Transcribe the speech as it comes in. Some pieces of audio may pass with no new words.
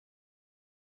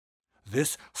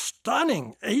This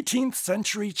stunning 18th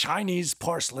century Chinese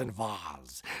porcelain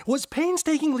vase was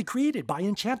painstakingly created by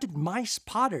enchanted mice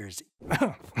potters.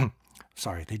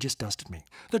 Sorry, they just dusted me.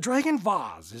 The dragon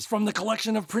vase is from the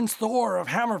collection of Prince Thor of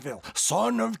Hammerville,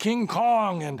 son of King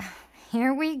Kong, and...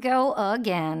 Here we go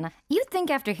again. You'd think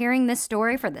after hearing this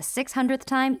story for the 600th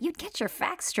time, you'd get your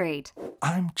facts straight.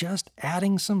 I'm just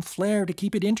adding some flair to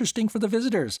keep it interesting for the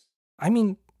visitors. I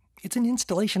mean, it's an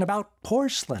installation about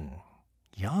porcelain.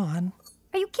 Yawn.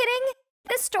 Are you kidding?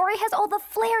 This story has all the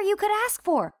flair you could ask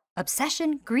for.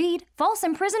 Obsession, greed, false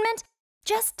imprisonment.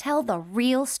 Just tell the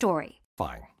real story.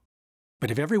 Fine. But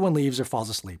if everyone leaves or falls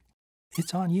asleep,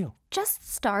 it's on you.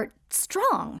 Just start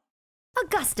strong.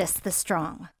 Augustus the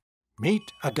Strong.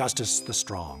 Meet Augustus the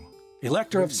Strong,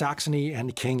 Elector of Saxony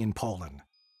and King in Poland.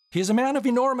 He is a man of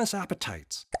enormous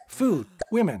appetites. Food,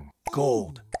 women,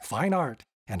 gold, fine art,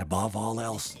 and above all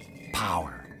else,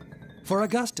 power. For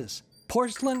Augustus,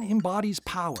 porcelain embodies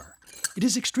power. It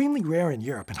is extremely rare in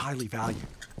Europe and highly valued.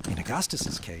 In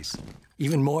Augustus's case,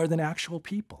 even more than actual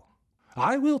people.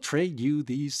 I will trade you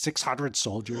these 600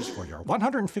 soldiers for your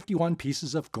 151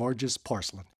 pieces of gorgeous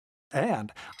porcelain.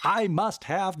 And I must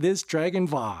have this dragon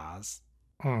vase.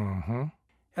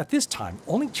 At this time,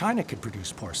 only China could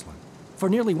produce porcelain. For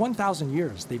nearly 1,000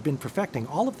 years, they've been perfecting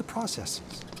all of the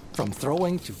processes, from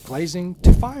throwing to glazing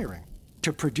to firing,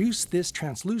 to produce this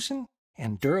translucent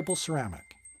and durable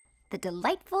ceramic. The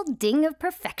delightful ding of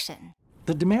perfection.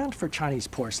 The demand for Chinese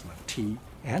porcelain, tea,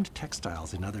 and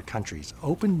textiles in other countries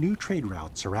opened new trade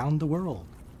routes around the world.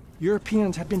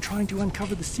 Europeans had been trying to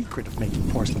uncover the secret of making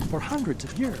porcelain for hundreds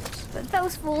of years. But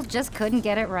those fools just couldn't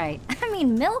get it right. I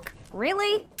mean, milk?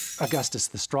 Really? Augustus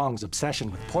the Strong's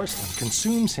obsession with porcelain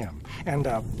consumes him and,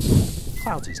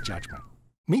 clouds his judgment.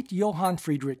 Meet Johann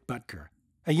Friedrich Böttger,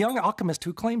 a young alchemist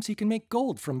who claims he can make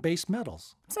gold from base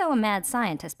metals. So a mad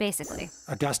scientist, basically.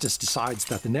 Augustus decides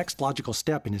that the next logical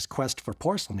step in his quest for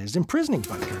porcelain is imprisoning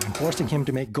Böttger and forcing him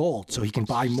to make gold so he can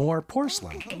buy more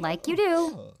porcelain. Like you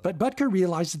do. But Böttger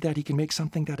realizes that he can make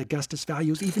something that Augustus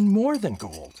values even more than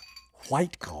gold.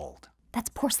 White gold. That's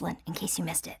porcelain, in case you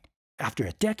missed it. After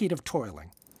a decade of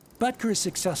toiling, Böttger is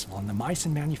successful and the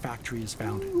Meissen manufactory is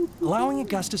founded, allowing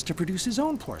Augustus to produce his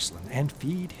own porcelain and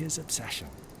feed his obsession.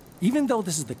 Even though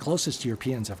this is the closest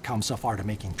Europeans have come so far to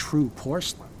making true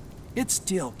porcelain, it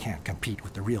still can't compete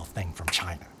with the real thing from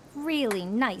China. Really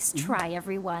nice try,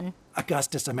 everyone.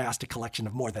 Augustus amassed a collection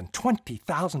of more than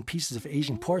 20,000 pieces of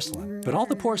Asian porcelain, but all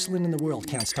the porcelain in the world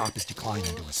can't stop his decline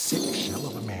into a sick shell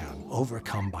of a man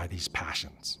overcome by these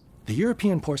passions. The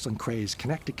European porcelain craze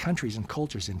connected countries and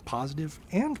cultures in positive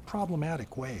and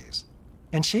problematic ways,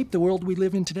 and shaped the world we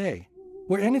live in today,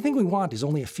 where anything we want is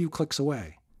only a few clicks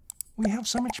away. We have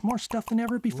so much more stuff than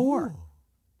ever before. Ooh.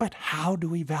 But how do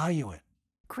we value it?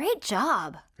 Great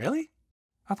job. Really?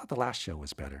 I thought the last show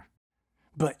was better.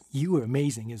 But you were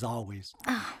amazing as always.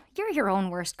 You're your own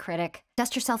worst critic.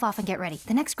 Dust yourself off and get ready.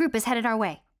 The next group is headed our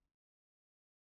way.